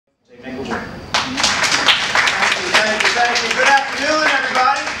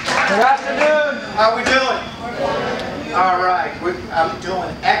Good afternoon. How we doing? All right. I'm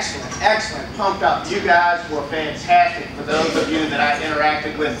doing excellent, excellent. Pumped up. You guys were fantastic for those of you that I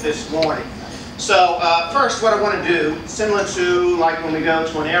interacted with this morning. So first, what I want to do, similar to like when we go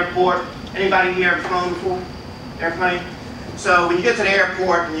to an airport. Anybody here ever flown before? Airplane? So when you get to the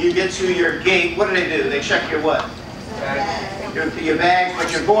airport and you get to your gate, what do? They check your what? Your bags,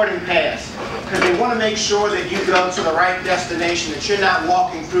 but your boarding pass. Because they want to make sure that you go to the right destination, that you're not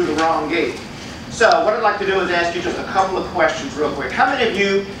walking through the wrong gate. So what I'd like to do is ask you just a couple of questions real quick. How many of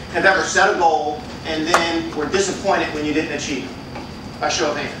you have ever set a goal and then were disappointed when you didn't achieve it? By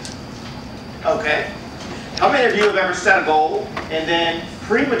show of hands. Okay. How many of you have ever set a goal and then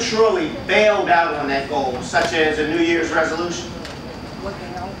prematurely bailed out on that goal, such as a New Year's resolution?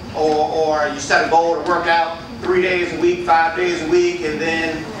 Or you set a goal to work out 3 days a week, 5 days a week, and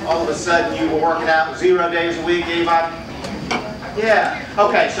then all of a sudden you were working out 0 days a week. Anybody? Yeah.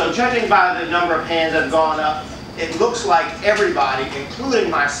 Okay, so judging by the number of hands that have gone up, it looks like everybody, including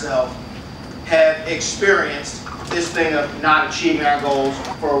myself, have experienced this thing of not achieving our goals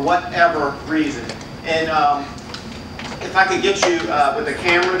for whatever reason. And if I could get you with the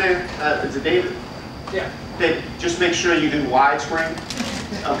camera there, is it David? Yeah. David, just make sure you do widescreen.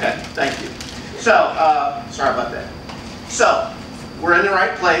 Okay, thank you. So, sorry about that. So, we're in the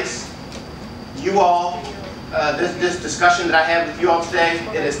right place. You all, this discussion that I have with you all today,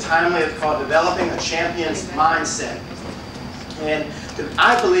 it is timely. It's called Developing a Champion's Mindset. And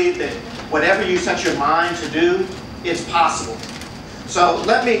I believe that whatever you set your mind to do, it's possible. So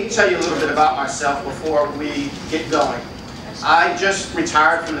let me tell you a little bit about myself before we get going. I just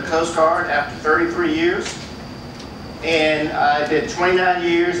retired from the Coast Guard after 33 years. And I did 29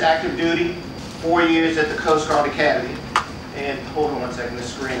 years active duty, 4 years at the Coast Guard Academy. And hold on one second, the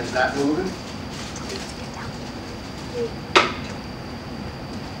screen is not moving.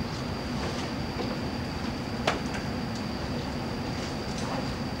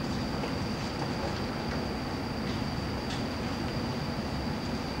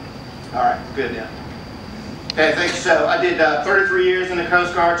 All right, good now. Okay, thanks. So I did 33 years in the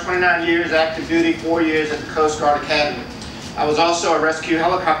Coast Guard, 29 years active duty, 4 years at the Coast Guard Academy. I was also a rescue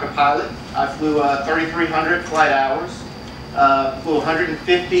helicopter pilot. I flew 3,300 flight hours, flew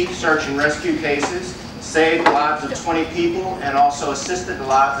 150 search and rescue cases, saved the lives of 20 people, and also assisted the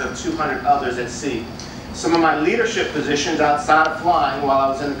lives of 200 others at sea. Some of my leadership positions outside of flying while I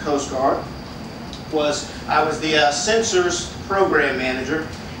was in the Coast Guard was I was the sensors program manager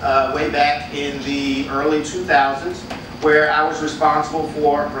way back in the early 2000s, where I was responsible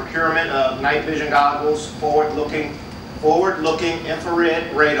for procurement of night vision goggles, forward-looking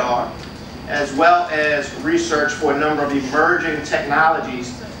infrared radar, as well as research for a number of emerging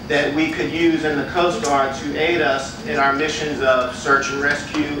technologies that we could use in the Coast Guard to aid us in our missions of search and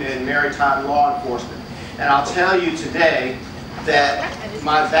rescue and maritime law enforcement. And I'll tell you today that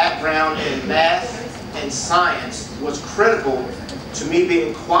my background in math and science was critical to me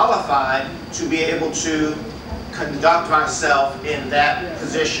being qualified to be able to conduct myself in that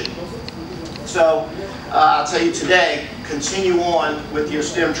position. So I'll tell you today, continue on with your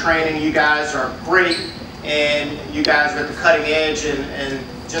STEM training. You guys are great, and you guys are at the cutting edge, and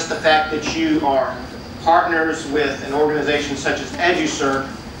just the fact that you are partners with an organization such as EDUSERC,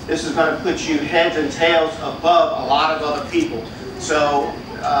 this is going to put you heads and tails above a lot of other people. So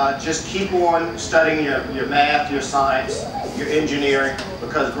just keep on studying your math, your science, your engineering,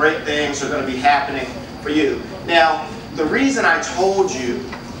 because great things are going to be happening for you. Now, the reason I told you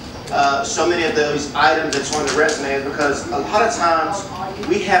so many of those items that's on the resume is because a lot of times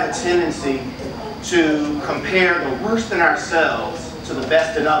we have a tendency to compare the worst in ourselves to the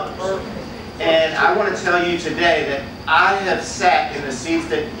best in others. And I want to tell you today that I have sat in the seats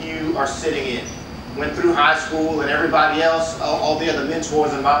that you are sitting in. Went through high school, and everybody else, all the other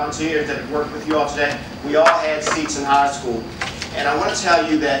mentors and volunteers that have worked with you all today, we all had seats in high school. And I want to tell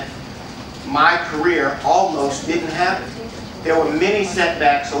you that my career almost didn't happen. There were many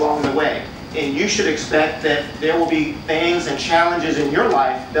setbacks along the way, and you should expect that there will be things and challenges in your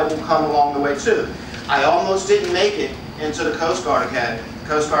life that will come along the way too. I almost didn't make it into the Coast Guard Academy. The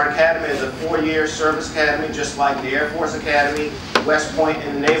Coast Guard Academy is a 4-year service academy, just like the Air Force Academy, West Point,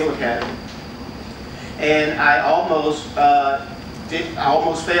 and the Naval Academy. And I almost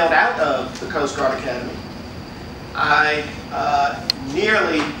failed out of the Coast Guard Academy. I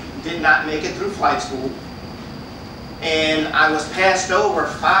nearly did not make it through flight school. And I was passed over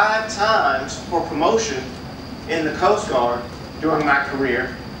 5 times for promotion in the Coast Guard during my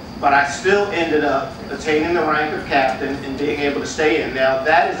career, but I still ended up attaining the rank of captain and being able to stay in. Now,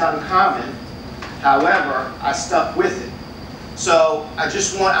 that is uncommon. However, I stuck with it. So I'm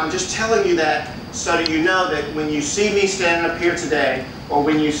just telling you that so that you know that when you see me standing up here today, or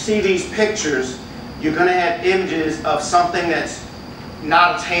when you see these pictures, you're going to have images of something that's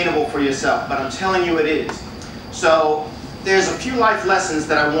not attainable for yourself, but I'm telling you it is. So there's a few life lessons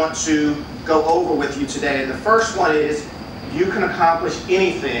that I want to go over with you today. And the first one is you can accomplish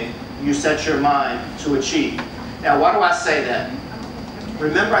anything you set your mind to achieve. Now, why do I say that?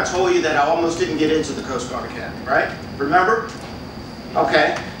 Remember I told you that I almost didn't get into the Coast Guard Academy, right? Remember?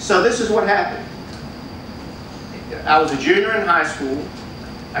 Okay, so this is what happened. I was a junior in high school.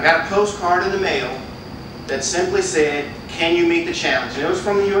 I got a postcard in the mail that simply said, "Can you meet the challenge?" And it was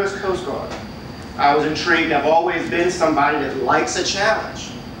from the U.S. Coast Guard. I was intrigued. I've always been somebody that likes a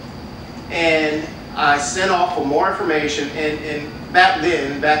challenge. And I sent off for more information. And back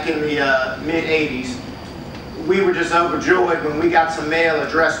then, back in the mid-'80s, we were just overjoyed when we got some mail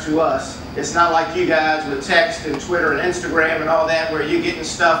addressed to us. It's not like you guys with text and Twitter and Instagram and all that, where you're getting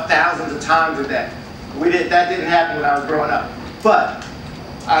stuff thousands of times a day. That didn't happen when I was growing up. But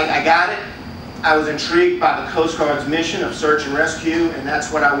I got it. I was intrigued by the Coast Guard's mission of search and rescue, and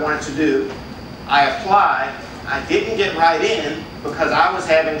that's what I wanted to do. I applied. I didn't get right in because I was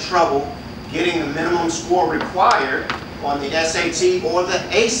having trouble getting the minimum score required on the SAT or the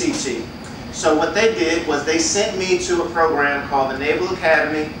ACT. So what they did was they sent me to a program called the Naval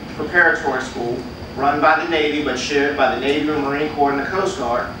Academy Preparatory School, run by the Navy but shared by the Navy and Marine Corps and the Coast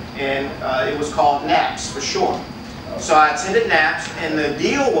Guard, and it was called NAPS for short. So I attended NAPS, and the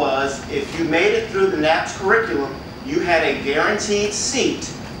deal was if you made it through the NAPS curriculum, you had a guaranteed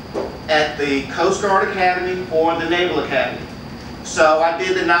seat at the Coast Guard Academy or the Naval Academy. So I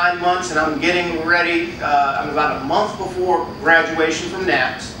did the 9 months, and I'm getting ready. I'm about a month before graduation from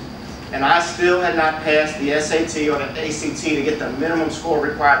NAPS, and I still had not passed the SAT or the ACT to get the minimum score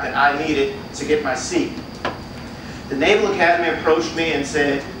required that I needed to get my seat. The Naval Academy approached me and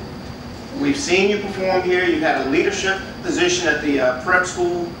said, "We've seen you perform here. You've had a leadership position at the prep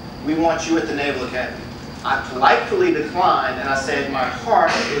school. We want you at the Naval Academy." I politely declined, and I said, "My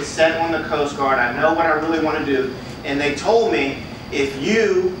heart is set on the Coast Guard. I know what I really want to do." And they told me, "If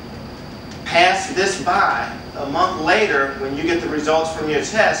you pass this by a month later, when you get the results from your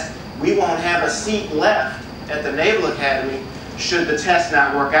test, we won't have a seat left at the Naval Academy should the test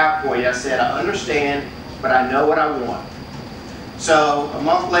not work out for you." I said, "I understand, but I know what I want." So a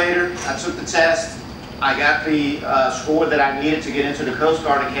month later, I took the test. I got the score that I needed to get into the Coast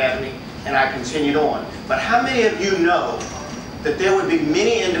Guard Academy, and I continued on. But how many of you know that there would be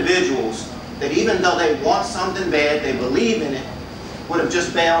many individuals that even though they want something bad, they believe in it, would have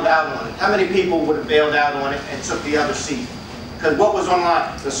just bailed out on it? How many people would have bailed out on it and took the other seat? Because what was online?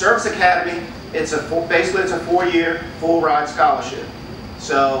 The Service Academy, basically it's a 4-year full ride scholarship.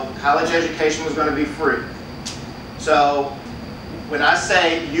 So college education was going to be free. So when I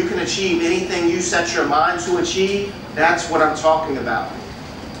say you can achieve anything you set your mind to achieve, that's what I'm talking about.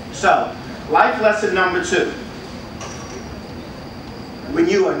 So, life lesson number 2. When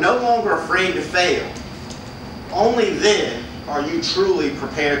you are no longer afraid to fail, only then are you truly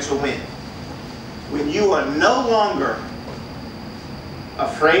prepared to win. When you are no longer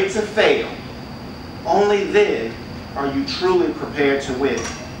afraid to fail, only then are you truly prepared to win.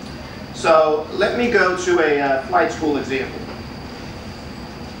 So, let me go to a flight school example.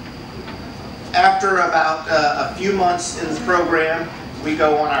 After about a few months in this program, we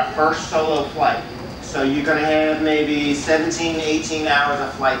go on our first solo flight. So you're going to have maybe 17, 18 hours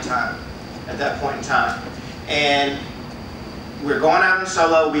of flight time at that point in time. And we're going out in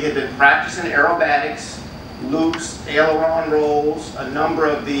solo. We had been practicing aerobatics, loops, aileron rolls, a number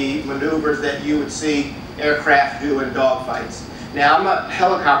of the maneuvers that you would see aircraft do in dogfights. Now, I'm a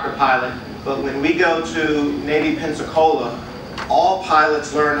helicopter pilot, but when we go to Navy Pensacola, all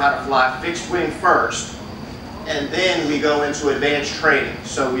pilots learn how to fly fixed wing first, and then we go into advanced training.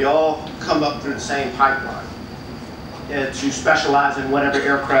 So we all come up through the same pipeline to specialize in whatever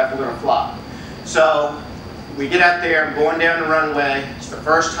aircraft we're going to fly. So we get out there, I'm going down the runway. It's the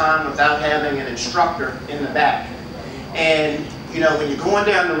first time without having an instructor in the back. And you know, when you're going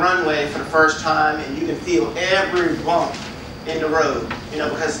down the runway for the first time and you can feel every bump in the road, you know,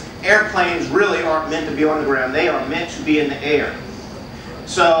 because airplanes really aren't meant to be on the ground. They are meant to be in the air.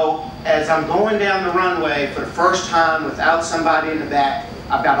 So as I'm going down the runway for the first time without somebody in the back,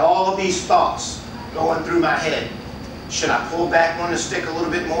 I've got all of these thoughts going through my head. Should I pull back on the stick a little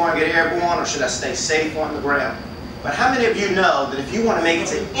bit more and get airborne, or should I stay safe on the ground? But how many of you know that if you want to make it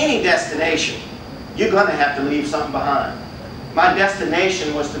to any destination, you're going to have to leave something behind? My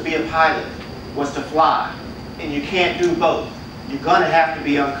destination was to be a pilot, was to fly, and you can't do both. You're going to have to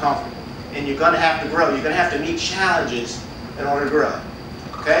be uncomfortable, and you're going to have to grow. You're going to have to meet challenges in order to grow.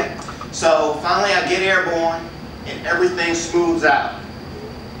 Okay? So finally I get airborne and everything smooths out.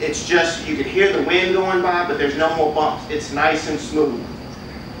 It's just, you can hear the wind going by, but there's no more bumps. It's nice and smooth.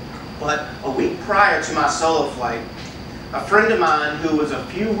 But a week prior to my solo flight, a friend of mine who was a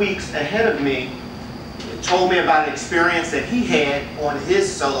few weeks ahead of me told me about an experience that he had on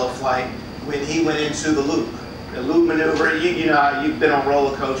his solo flight when he went into the loop. The loop maneuver, you know, you've been on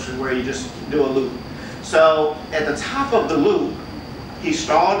roller coasters where you just do a loop. So at the top of the loop, he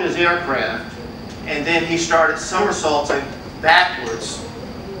stalled his aircraft and then he started somersaulting backwards.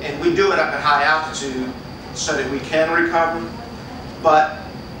 And we do it up at high altitude so that we can recover. But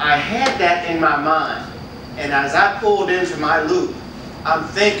I had that in my mind. And as I pulled into my loop, I'm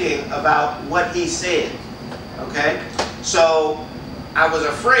thinking about what he said. Okay? So I was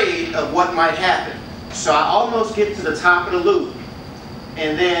afraid of what might happen. So I almost get to the top of the loop.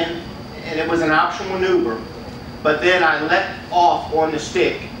 And it was an optional maneuver. But then I let off on the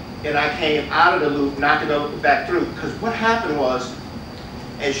stick and I came out of the loop, not to go back through. Because what happened was,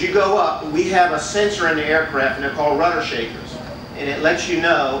 as you go up, we have a sensor in the aircraft and they're called rudder shakers. And it lets you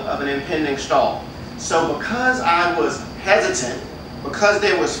know of an impending stall. So because I was hesitant, because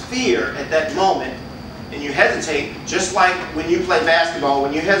there was fear at that moment, and you hesitate, just like when you play basketball,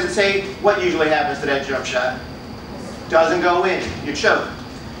 when you hesitate, what usually happens to that jump shot? Doesn't go in, you're choked.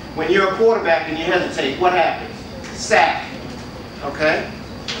 When you're a quarterback and you hesitate, what happens? Sack, okay?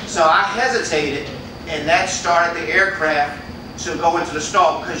 So I hesitated, and that started the aircraft to go into the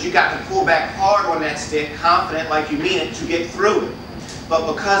stall because you got to pull back hard on that stick, confident like you mean it, to get through it.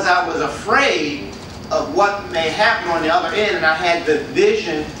 But because I was afraid of what may happen on the other end, and I had the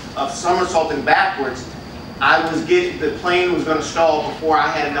vision of somersaulting backwards, the plane was going to stall before I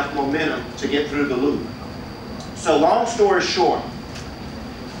had enough momentum to get through the loop. So long story short,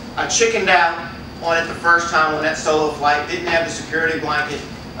 I chickened out on it the first time on that solo flight, didn't have the security blanket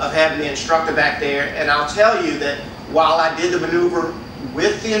of having the instructor back there, and I'll tell you that while I did the maneuver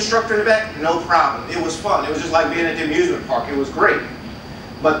with the instructor in the back, no problem. It was fun. It was just like being at the amusement park. It was great.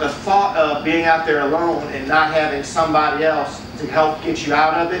 But the thought of being out there alone and not having somebody else to help get you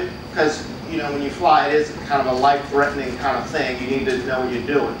out of it, because you know when you fly it is kind of a life-threatening kind of thing. You need to know what you're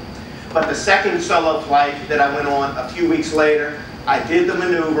doing. But the second solo flight that I went on a few weeks later, I did the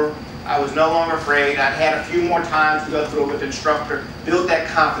maneuver. I was no longer afraid. I'd had a few more times to go through it with the instructor, built that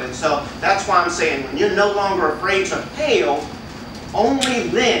confidence. So that's why I'm saying when you're no longer afraid to fail, only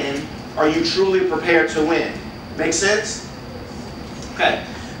then are you truly prepared to win. Make sense? Okay.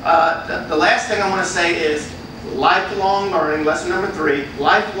 The last thing I want to say is lifelong learning, lesson number 3,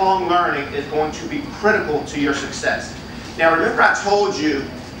 lifelong learning is going to be critical to your success. Now remember I told you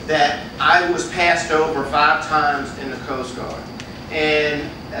that I was passed over 5 times in the Coast Guard and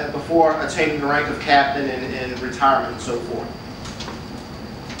before attaining the rank of captain and retirement and so forth.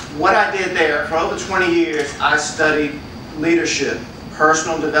 What I did there, for over 20 years, I studied leadership,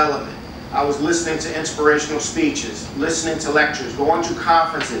 personal development. I was listening to inspirational speeches, listening to lectures, going to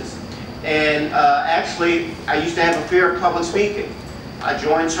conferences. And actually, I used to have a fear of public speaking. I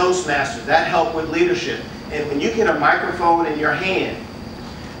joined Toastmasters. That helped with leadership. And when you get a microphone in your hand,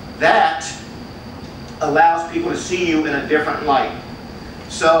 that allows people to see you in a different light.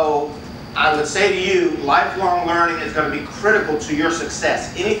 So I would say to you, lifelong learning is going to be critical to your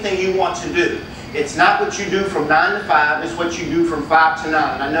success. Anything you want to do. It's not what you do from 9 to 5, it's what you do from 5 to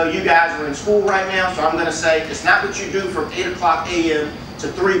 9. I know you guys are in school right now, so I'm going to say it's not what you do from 8 o'clock a.m. to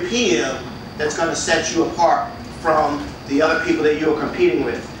 3 p.m. that's going to set you apart from the other people that you're competing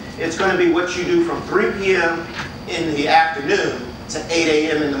with. It's going to be what you do from 3 p.m. in the afternoon to 8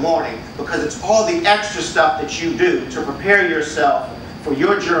 a.m. in the morning, because it's all the extra stuff that you do to prepare yourself for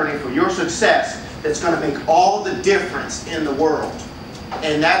your journey, for your success, that's going to make all the difference in the world.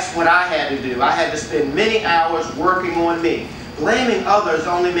 And that's what I had to do. I had to spend many hours working on me. Blaming others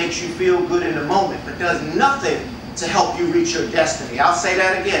only makes you feel good in the moment, but does nothing to help you reach your destiny. I'll say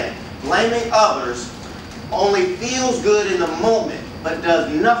that again. Blaming others only feels good in the moment, but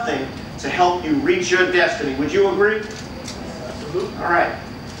does nothing to help you reach your destiny. Would you agree? Absolutely. All right.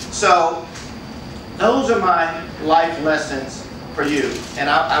 So, those are my life lessons for you. And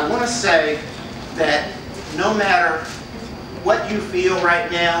I want to say that no matter what you feel right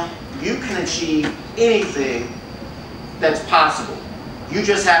now, you can achieve anything that's possible. You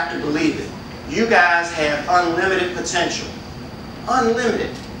just have to believe it. You guys have unlimited potential.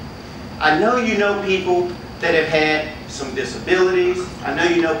 Unlimited. I know you know people that have had some disabilities. I know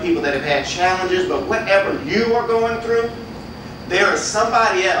you know people that have had challenges, but whatever you are going through, there is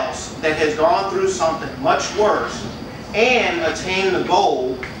somebody else that has gone through something much worse and attained the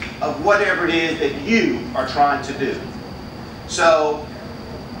goal of whatever it is that you are trying to do. So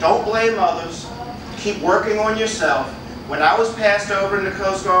don't blame others. Keep working on yourself. When I was passed over in the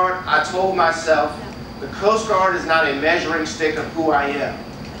Coast Guard, I told myself, the Coast Guard is not a measuring stick of who I am.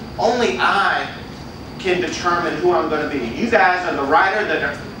 Only I can determine who I'm going to be. You guys are the writer,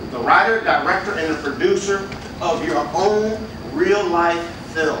 director, and the producer of your own real-life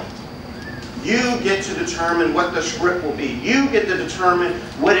film. You get to determine what the script will be. You get to determine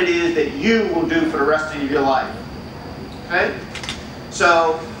what it is that you will do for the rest of your life. Okay?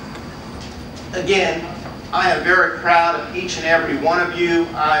 So, again, I am very proud of each and every one of you.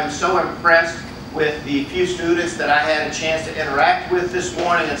 I'm so impressed with the few students that I had a chance to interact with this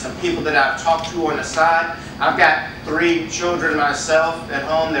morning and some people that I've talked to on the side. I've got 3 children myself at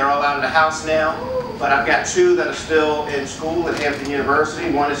home. They're all out of the house now. But I've got 2 that are still in school at Hampton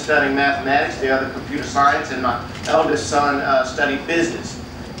University. One is studying mathematics, the other computer science, and my eldest son studied business.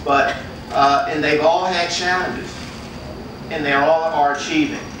 And they've all had challenges, and they all are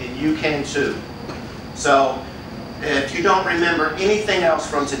achieving, and you can too. So if you don't remember anything else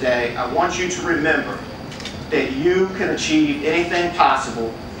from today, I want you to remember that you can achieve anything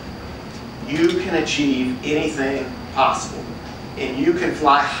possible. You can achieve anything possible. And you can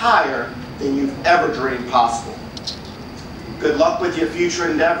fly higher than you've ever dreamed possible. Good luck with your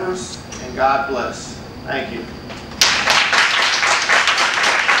future endeavors, and God bless. Thank you.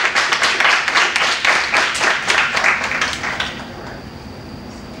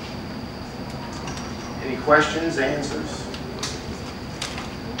 Any questions, answers?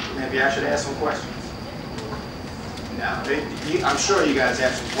 Maybe I should ask some questions. No, I'm sure you guys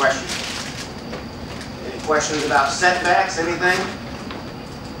have some questions. Any questions about setbacks, anything?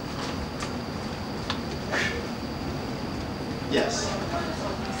 Yes.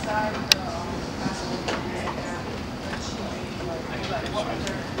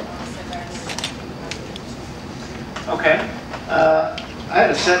 Okay. I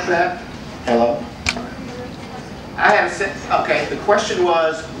had a setback. Hello. Okay, the question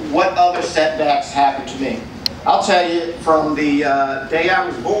was, what other setbacks happened to me? I'll tell you, from the day I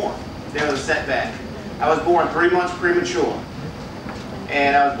was born, there was a setback. I was born 3 months premature.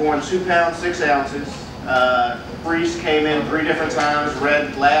 And I was born 2 pounds, 6 ounces. Priest came in 3 different times,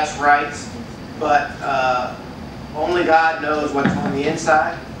 read last rites, but only God knows what's on the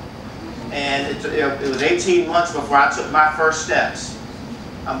inside. And it was 18 months before I took my first steps.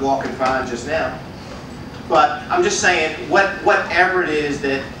 I'm walking fine just now. But I'm just saying, whatever it is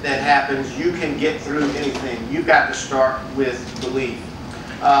that happens, you can get through anything. You've got to start with belief.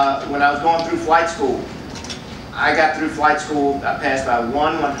 When I was going through flight school, I got through flight school, I passed by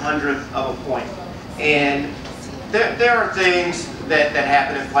 1/100th of a point. And there are things that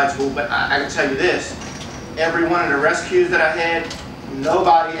happen in flight school, but I can tell you this. Every one of the rescues that I had,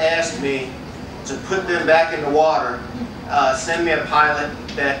 nobody asked me to put them back in the water, send me a pilot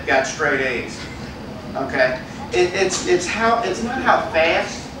that got straight A's. Okay? It's not how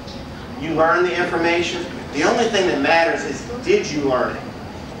fast you learn the information. The only thing that matters is, did you learn it?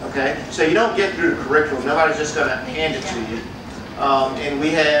 Okay? So you don't get through the curriculum. Nobody's just going to hand it to you. And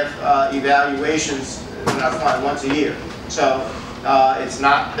we have evaluations when I fly once a year. So it's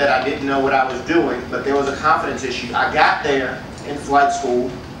not that I didn't know what I was doing, but there was a confidence issue. I got there in flight school,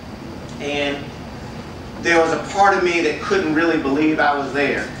 and there was a part of me that couldn't really believe I was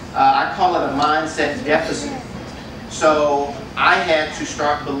there. I call it a mindset deficit. So I had to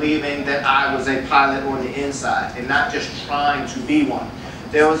start believing that I was a pilot on the inside and not just trying to be one.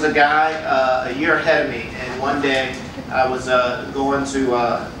 There was a guy a year ahead of me, and one day I was going to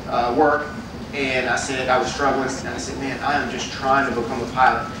work, and I said I was struggling, and I said, man, I am just trying to become a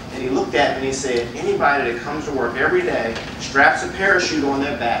pilot. And he looked at me and he said, anybody that comes to work every day, straps a parachute on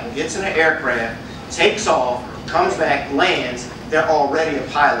their back, gets in an aircraft, takes off, comes back, lands, they're already a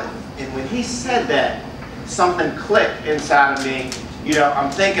pilot. And when he said that, something clicked inside of me. You know, I'm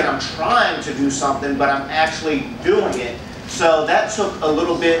thinking I'm trying to do something, but I'm actually doing it. So that took a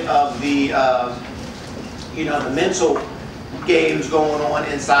little bit of the, the mental games going on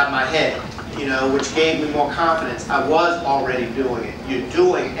inside my head, which gave me more confidence. I was already doing it. You're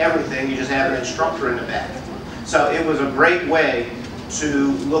doing everything, you just have an instructor in the back. So it was a great way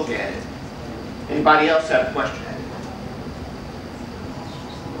to look at it. Anybody else have a question?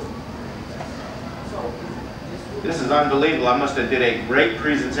 This is unbelievable. I must have did a great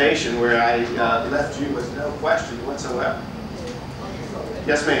presentation where I left you with no question whatsoever.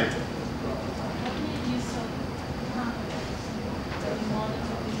 Yes, ma'am.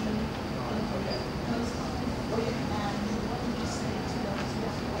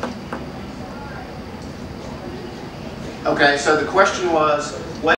 Okay, so the question was,